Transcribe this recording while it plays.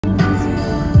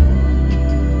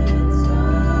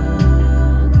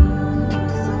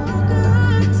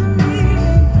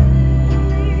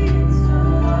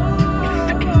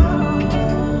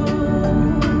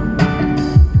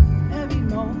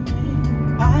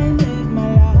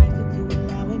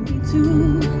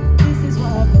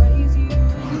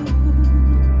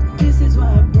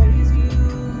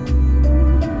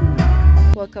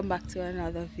welcome back to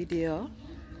another video.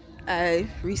 I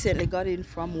recently got in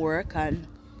from work and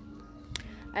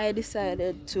I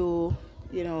decided to,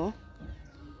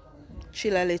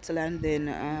 chill a little and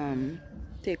then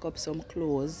take up some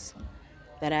clothes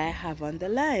that I have on the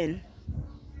line,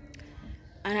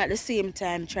 and at the same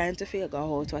time trying to figure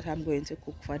out what I'm going to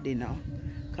cook for dinner,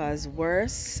 because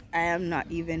worse, I am not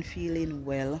even feeling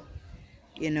well,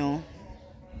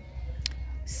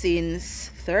 since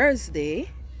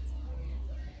Thursday.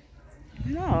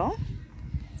 No,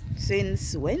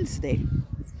 since Wednesday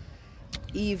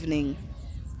evening,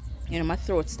 my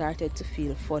throat started to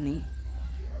feel funny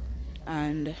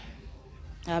and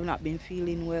I have not been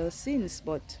feeling well since,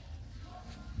 but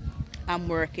I'm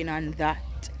working on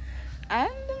that.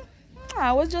 And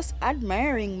I was just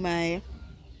admiring my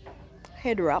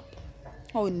head wrap,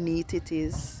 how neat it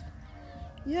is.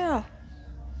 Yeah,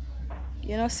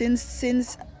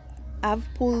 since I've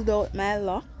pulled out my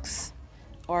locks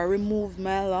or removed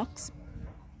my locks,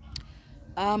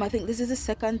 I think this is the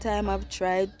second time I've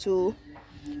tried to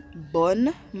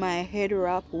bun my head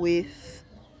wrap with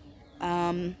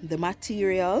the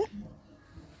material.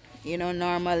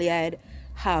 Normally I'd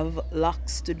have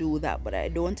locks to do that, but I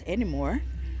don't anymore.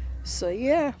 So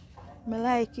yeah, me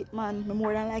like it, man. Me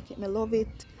more than like it, me love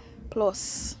it.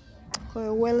 Plus,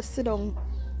 well sit down,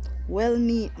 well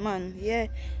neat, man. Yeah.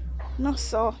 No,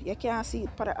 so you can't see it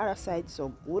for the other side so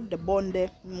good. The bun there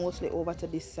mostly over to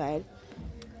this side,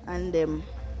 and them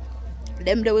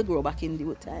they will grow back in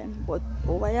due time. But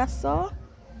over here, so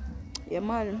yeah,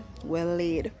 man, well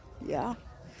laid. Yeah.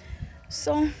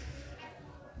 So,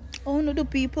 how do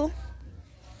people?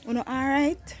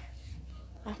 Alright?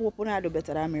 I hope I do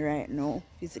better than me right now,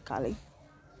 physically.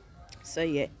 So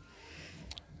yeah,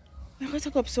 I'm gonna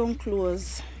take up some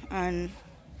clothes and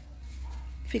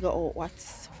figure out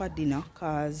what's for dinner,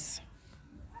 cause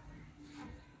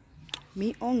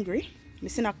me hungry. Me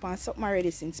snack on something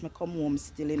already since me come home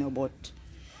still, but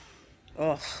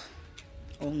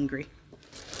hungry.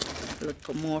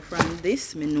 Look more from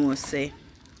this, me know say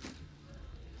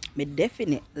me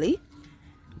definitely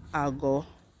I'll go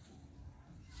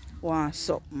want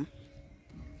something.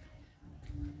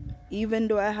 Even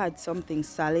though I had something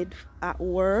solid at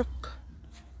work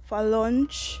for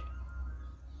lunch,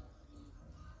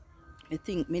 I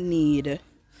think me need,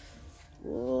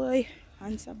 boy,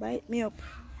 answer bite me up.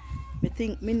 I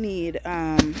think me need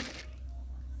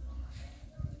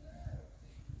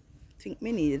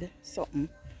something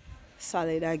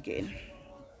solid again.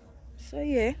 So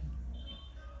yeah,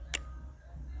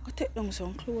 I'll take down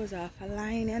some clothes off a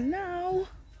line and now.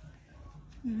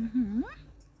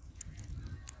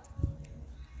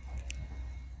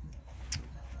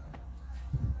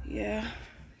 Yeah,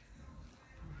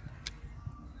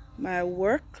 my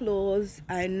work clothes,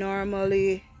 I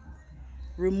normally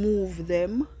remove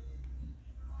them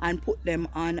and put them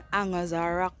on hangers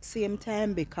or rack same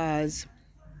time, because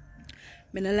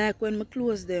I don't like when my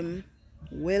clothes them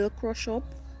well crush up,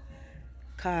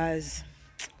 cause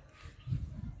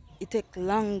it take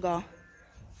longer.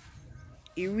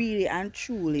 It really and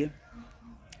truly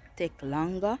take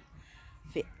longer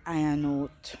to iron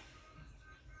out.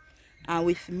 And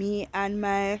with me and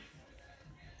my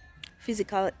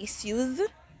physical issues,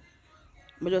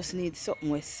 I just need something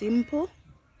more simple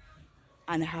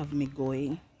and have me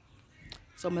going.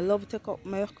 So I love to take up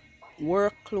my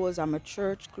work clothes and my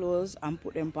church clothes and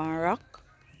put them on a rack,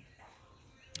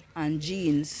 and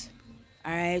jeans.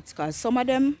 Alright, because some of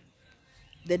them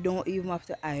they don't even have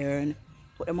to iron.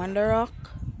 Put them on the rack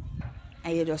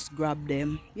and you just grab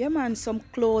them. Yeah, man, some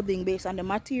clothing based on the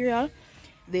material,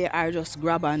 they are just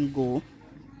grab and go.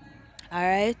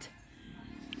 Alright?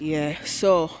 Yeah,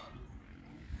 so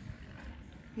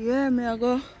yeah, may I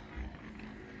go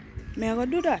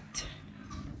do that.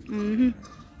 You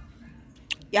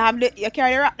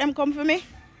carry the rack them come for me?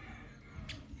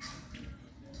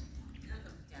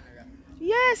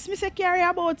 Yes, me say carry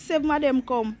about 7 of them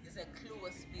come. It's a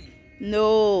close bill.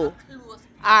 No.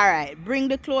 Alright, bring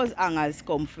the clothes hangers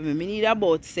come for me. Me need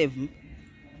about 7.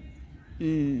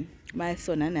 My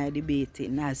son and I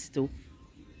debating as to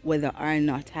whether or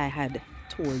not I had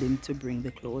told him to bring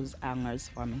the clothes hangers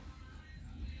for me.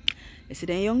 You see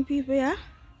them young people, yeah?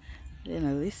 They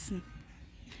don't listen.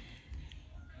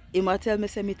 He might tell me,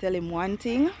 say me tell him one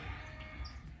thing,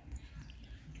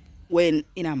 when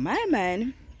in my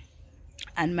mind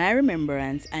and my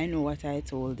remembrance, I know what I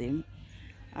told him.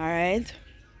 Alright?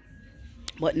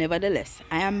 But nevertheless,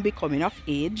 I am becoming of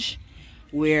age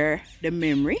where the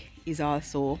memory is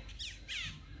also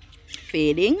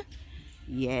fading.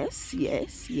 Yes.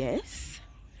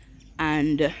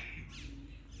 And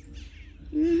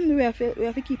we have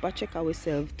to keep a check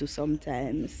ourselves too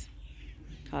sometimes.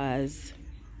 Cause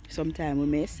sometimes we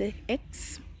may say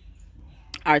X,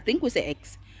 or think we say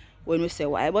X when we say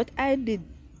Y, but I did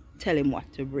tell him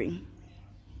what to bring.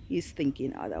 He's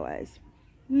thinking otherwise.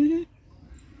 Yeah,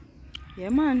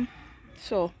 man.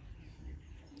 So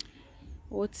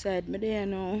outside me there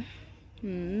now.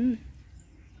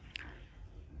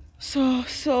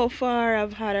 So far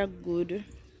I've had a good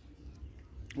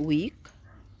week.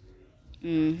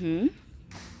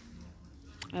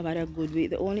 I've had a good week.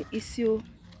 The only issue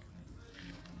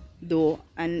though,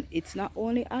 and it's not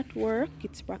only at work,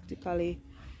 it's practically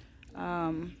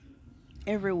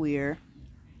everywhere.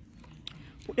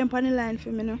 Put them on the line for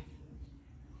me now.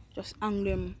 Just hang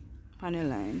them on the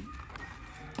line.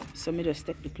 So me just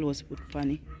take the clothes put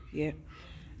on it. Yeah.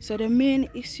 So the main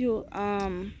issue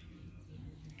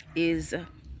is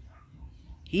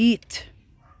heat.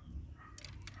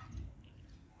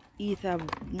 Heat have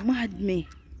mad me.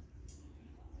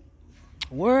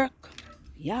 Work,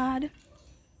 yard,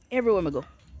 everywhere me go.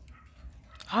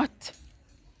 Hot.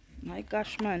 My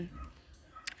gosh, man.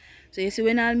 So you see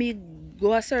when I me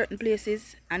go a certain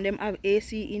places and them have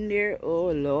AC in there,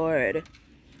 oh Lord.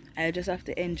 I just have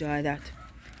to enjoy that.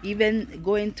 Even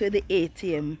going to the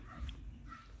ATM,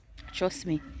 trust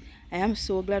me, I am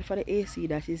so glad for the AC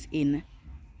that is in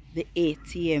the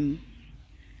ATM,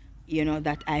 you know,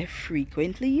 that I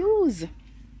frequently use.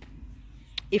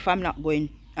 If I'm not going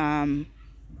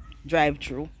drive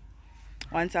through.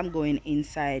 Once I'm going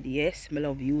inside, yes, I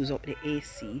love use up the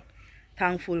AC.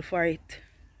 Thankful for it.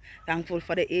 Thankful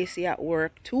for the AC at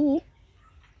work too.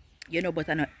 You know, but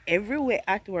I know everywhere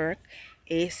at work,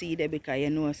 AC there because you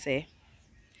know say,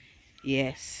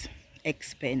 yes,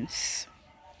 expense.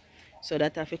 So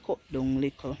that I have to cut down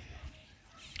little.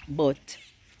 But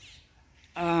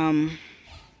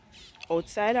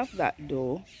outside of that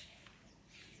though,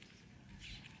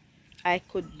 I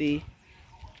could be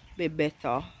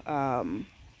better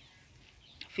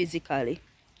physically.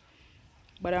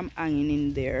 But I'm hanging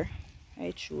in there.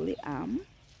 I truly am.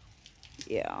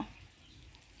 Yeah.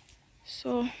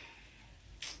 So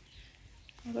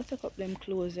I gotta take up them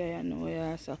clothes there, you know,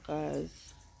 yeah, so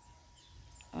cause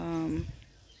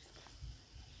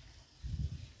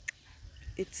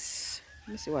it's,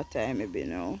 let me see what time it be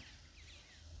now.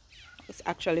 It's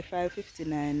actually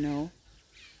 5:59 now.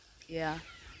 Yeah.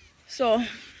 So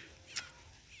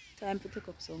time to take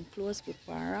up some clothes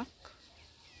before I rock.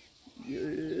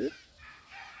 Yeah.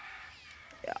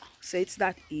 Yeah. So it's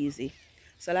that easy.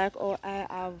 So like oh I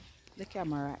have the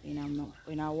camera in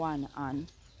a one on,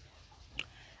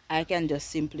 I can just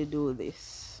simply do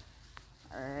this.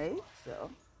 Alright, so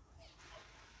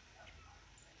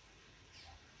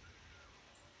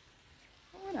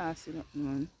I don't see nothing,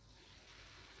 man.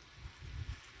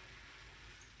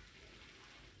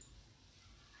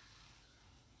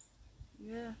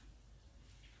 Yeah,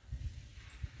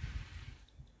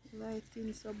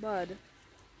 lighting so bad.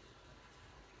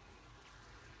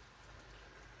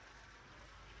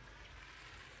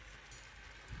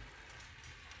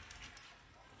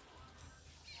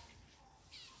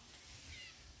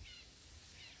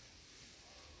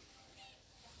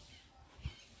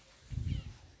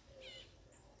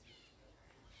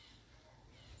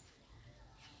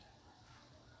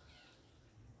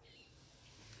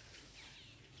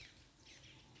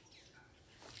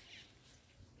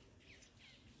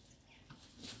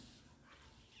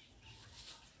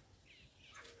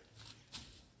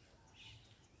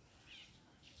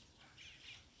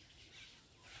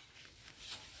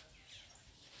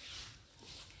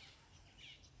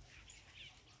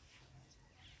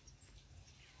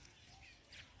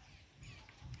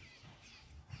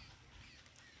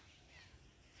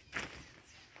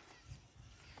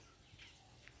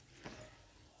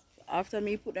 After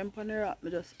me put them on the rack,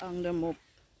 me just hang them up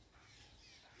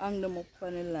on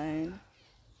the line.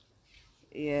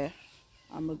 Yeah,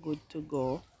 I'm a good to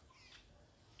go.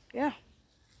 Yeah,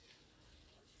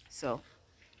 so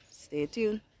stay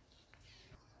tuned.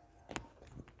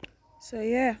 So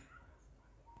yeah,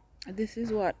 this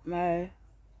is what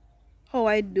how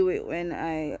I do it when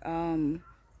I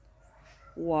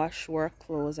wash work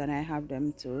clothes and I have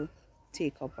them to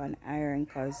take up and iron,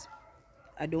 because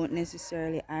I don't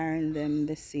necessarily iron them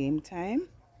the same time,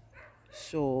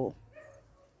 so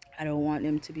I don't want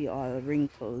them to be all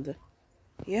wrinkled.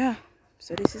 Yeah,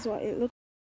 so this is what it looks.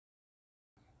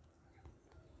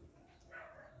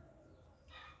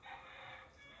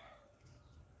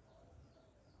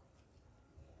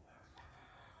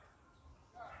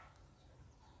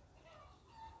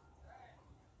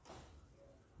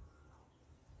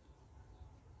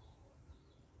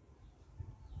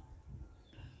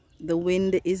 The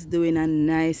wind is doing a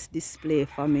nice display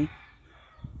for me.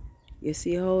 You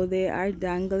see how they are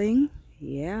dangling?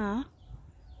 Yeah,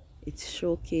 it's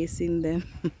showcasing them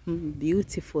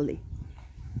beautifully.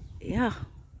 Yeah,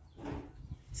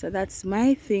 so that's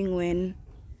my thing when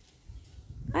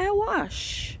I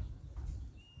wash.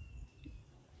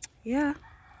 Yeah,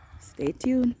 stay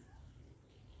tuned.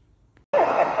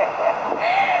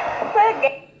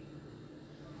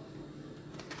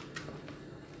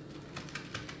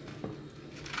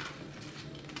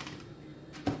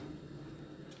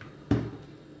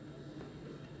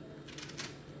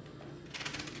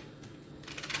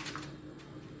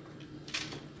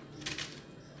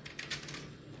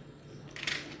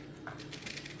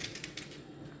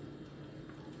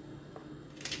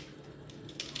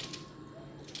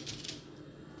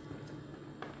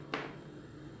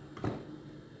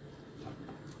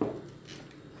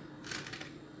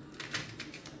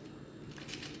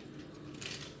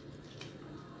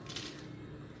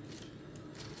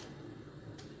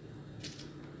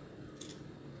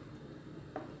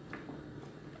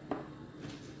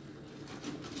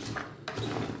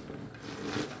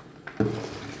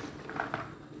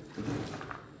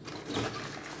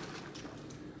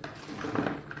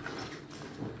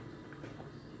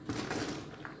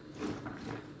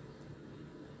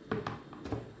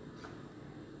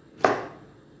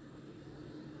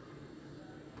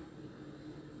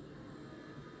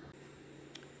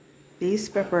 These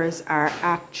peppers are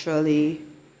actually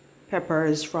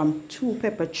peppers from 2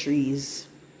 pepper trees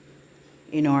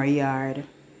in our yard.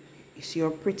 You see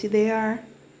how pretty they are?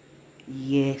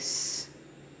 Yes.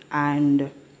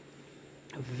 And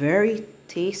very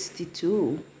tasty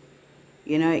too.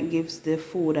 You know, it gives the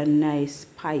food a nice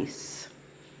spice.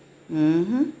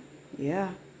 Yeah.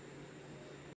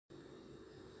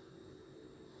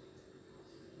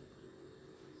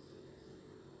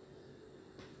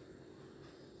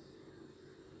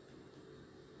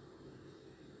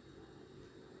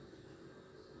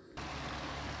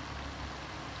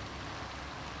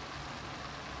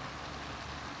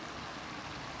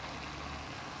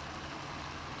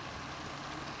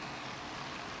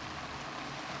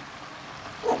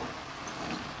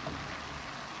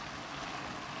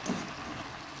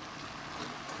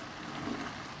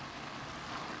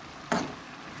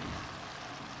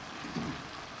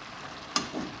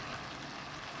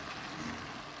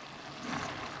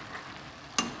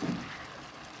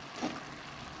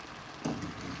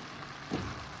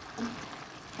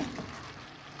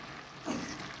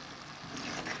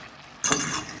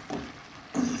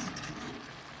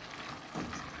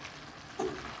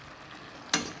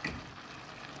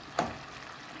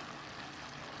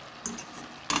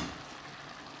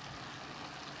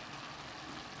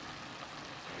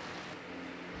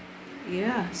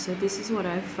 Yeah, so this is what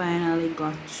I finally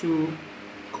got to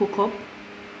cook up,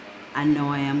 and now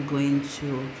I am going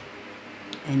to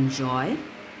enjoy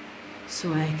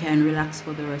so I can relax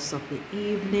for the rest of the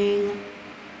evening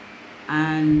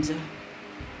and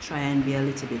try and be a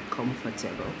little bit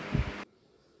comfortable.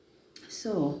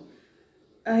 So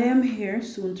I am here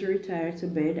soon to retire to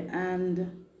bed,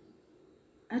 and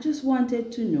I just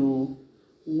wanted to know,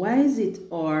 why is it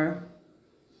our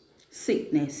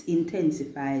sickness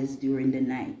intensifies during the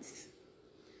nights?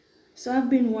 So I've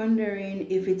been wondering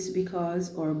if it's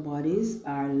because our bodies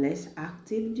are less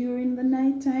active during the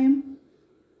nighttime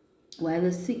while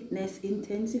the sickness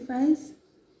intensifies.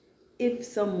 If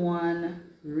someone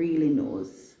really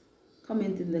knows,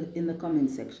 comment in the comment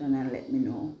section and let me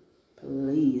know,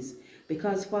 please.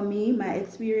 Because for me, my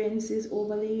experiences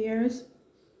over the years,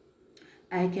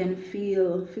 I can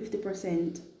feel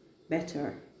 50%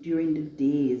 better during the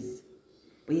days.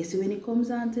 But you see, when it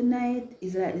comes on to night,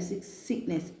 it's like the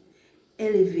sickness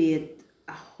elevate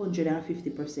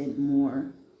 150%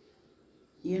 more.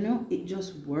 You know, it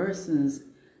just worsens.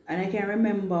 And I can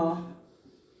remember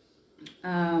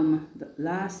the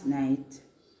last night,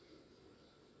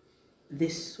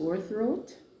 this sore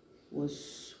throat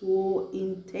was so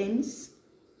intense.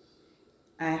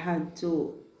 I had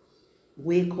to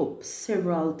wake up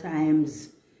several times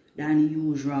than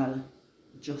usual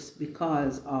just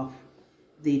because of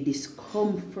the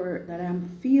discomfort that I'm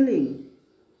feeling.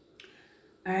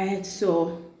 All right,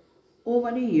 so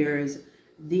over the years,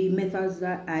 the methods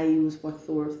that I use for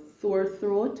sore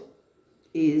throat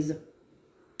is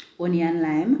onion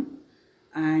lime,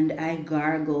 and I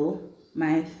gargle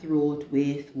my throat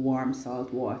with warm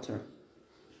salt water.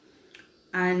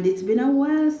 And it's been a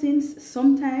while since,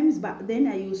 sometimes back then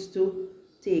I used to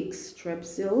take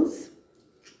strepsils.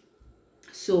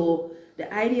 So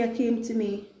the idea came to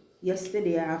me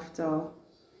yesterday after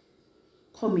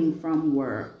coming from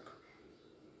work.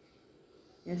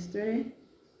 Yesterday?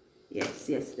 Yes,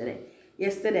 yesterday.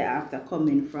 Yesterday after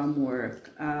coming from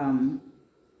work, to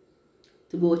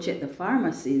go check the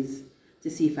pharmacies to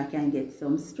see if I can get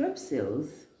some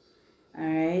strepsils.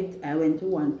 Alright, I went to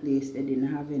one place, they didn't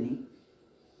have any.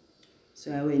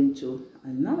 So I went to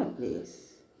another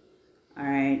place.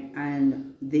 Alright,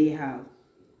 and they have,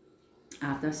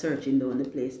 after searching down the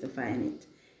place to find it,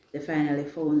 they finally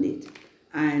found it.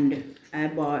 And I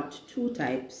bought 2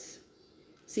 types,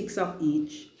 6 of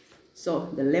each. So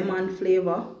the lemon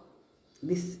flavor,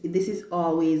 this is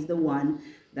always the one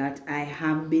that I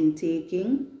have been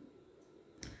taking.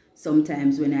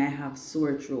 Sometimes when I have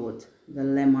sore throat, the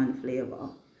lemon flavor.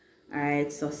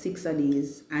 Alright, so 6 of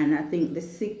these, and I think the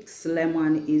 6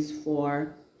 lemon is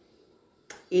for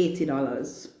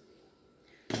 $80.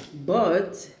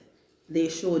 But they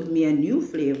showed me a new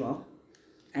flavor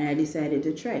and I decided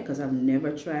to try it because I've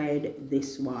never tried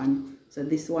this one. So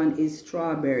this one is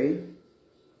strawberry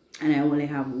and I only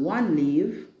have 1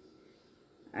 leaf.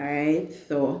 Alright,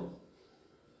 so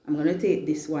I'm gonna take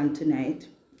this one tonight.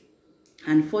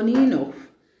 And funny enough,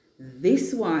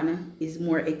 this one is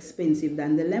more expensive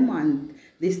than the lemon.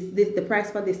 The price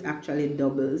for this actually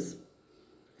doubles.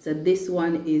 So this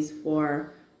one is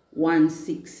for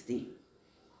 $160.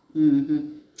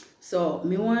 So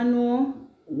me want to know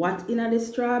what in the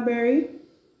strawberry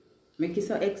make it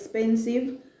so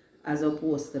expensive as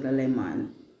opposed to the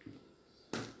lemon.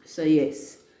 So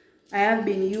yes, I have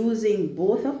been using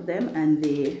both of them and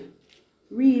they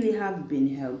really have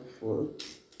been helpful.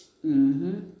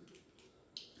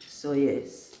 So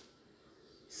yes,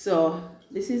 so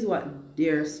this is what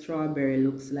their strawberry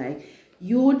looks like.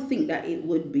 You would think that it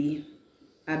would be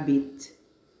a bit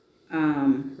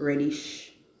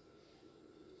reddish,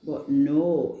 but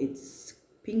no, it's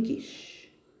pinkish.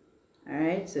 All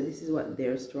right, so this is what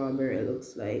their strawberry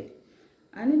looks like,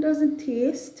 and it doesn't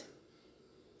taste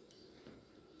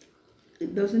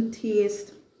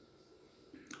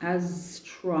as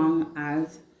strong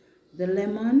as the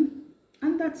lemon.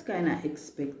 And that's kind of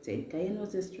expected, because you know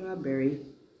the strawberry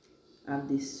have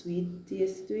this sweet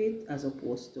taste to it as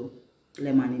opposed to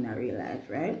lemon in a real life,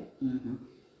 right?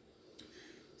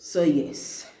 So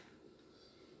yes.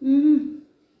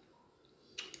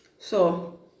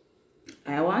 So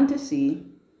I want to see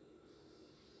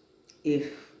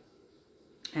if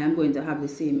I am going to have the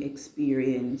same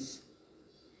experience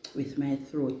with my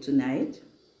throat tonight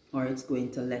or it's going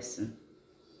to lessen.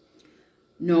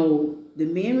 Now, the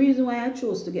main reason why I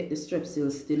chose to get the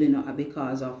strepsils still in are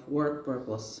because of work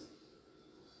purpose.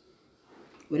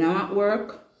 When I'm at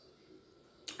work,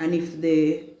 and if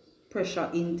the pressure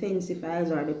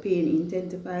intensifies or the pain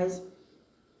intensifies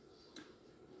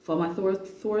for my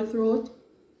sore throat,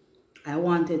 I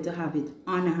wanted to have it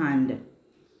on hand.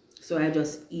 So I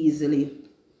just easily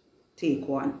take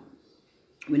one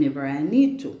whenever I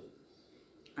need to.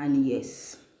 And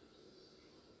yes,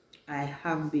 I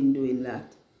have been doing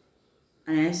that.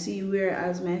 And I see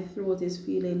whereas my throat is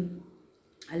feeling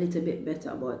a little bit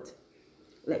better, but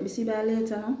let me see by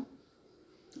later now.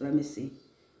 Let me see.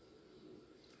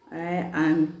 I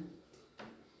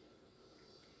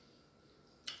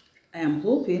am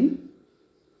hoping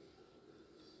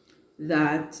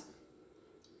that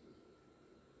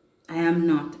I am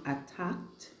not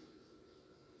attacked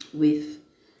with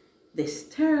this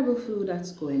terrible flu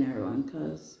that's going around,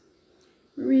 because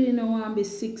I really don't want to be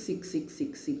sick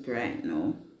right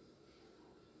now.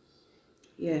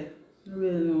 Yeah, I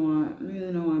really don't want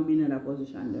to be in that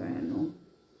position right now.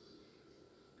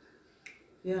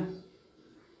 Yeah,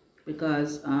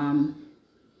 because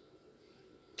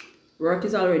work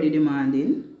is already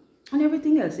demanding and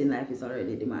everything else in life is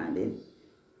already demanding,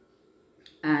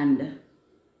 and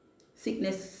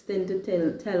sickness tend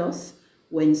to tell us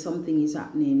when something is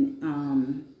happening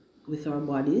with our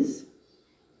bodies.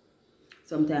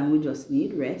 Sometimes we just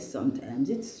need rest, sometimes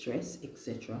it's stress,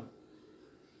 etc.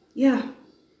 Yeah,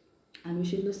 and we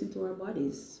should listen to our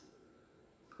bodies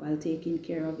while taking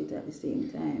care of it at the same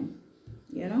time,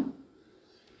 you know.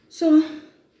 So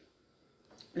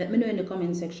let me know in the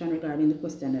comment section regarding the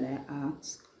question that I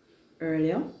asked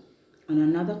earlier. And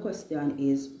another question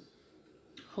is,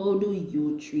 how do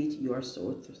you treat your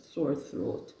sore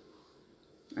throat?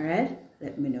 All right,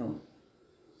 let me know.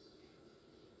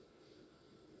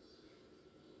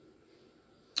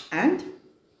 And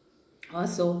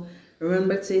also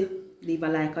remember to leave a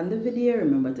like on the video,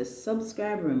 remember to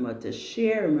subscribe, remember to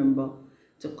share, remember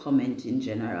to comment in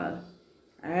general.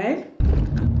 All right,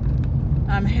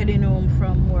 I'm heading home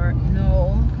from work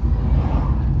now.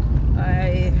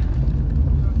 I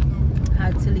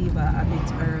had to leave a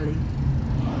bit early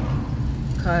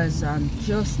because I'm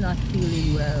just not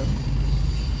feeling well.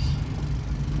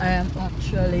 I am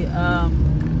actually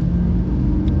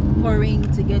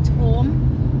hurrying to get home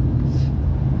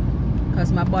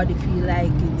because my body feel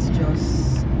like it's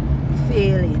just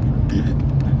failing.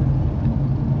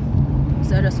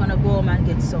 So I just want to go home and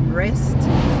get some rest.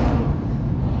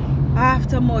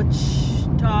 After much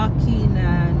talking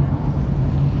and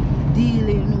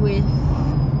dealing with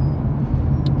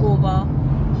over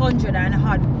 100 and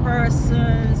odd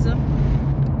persons,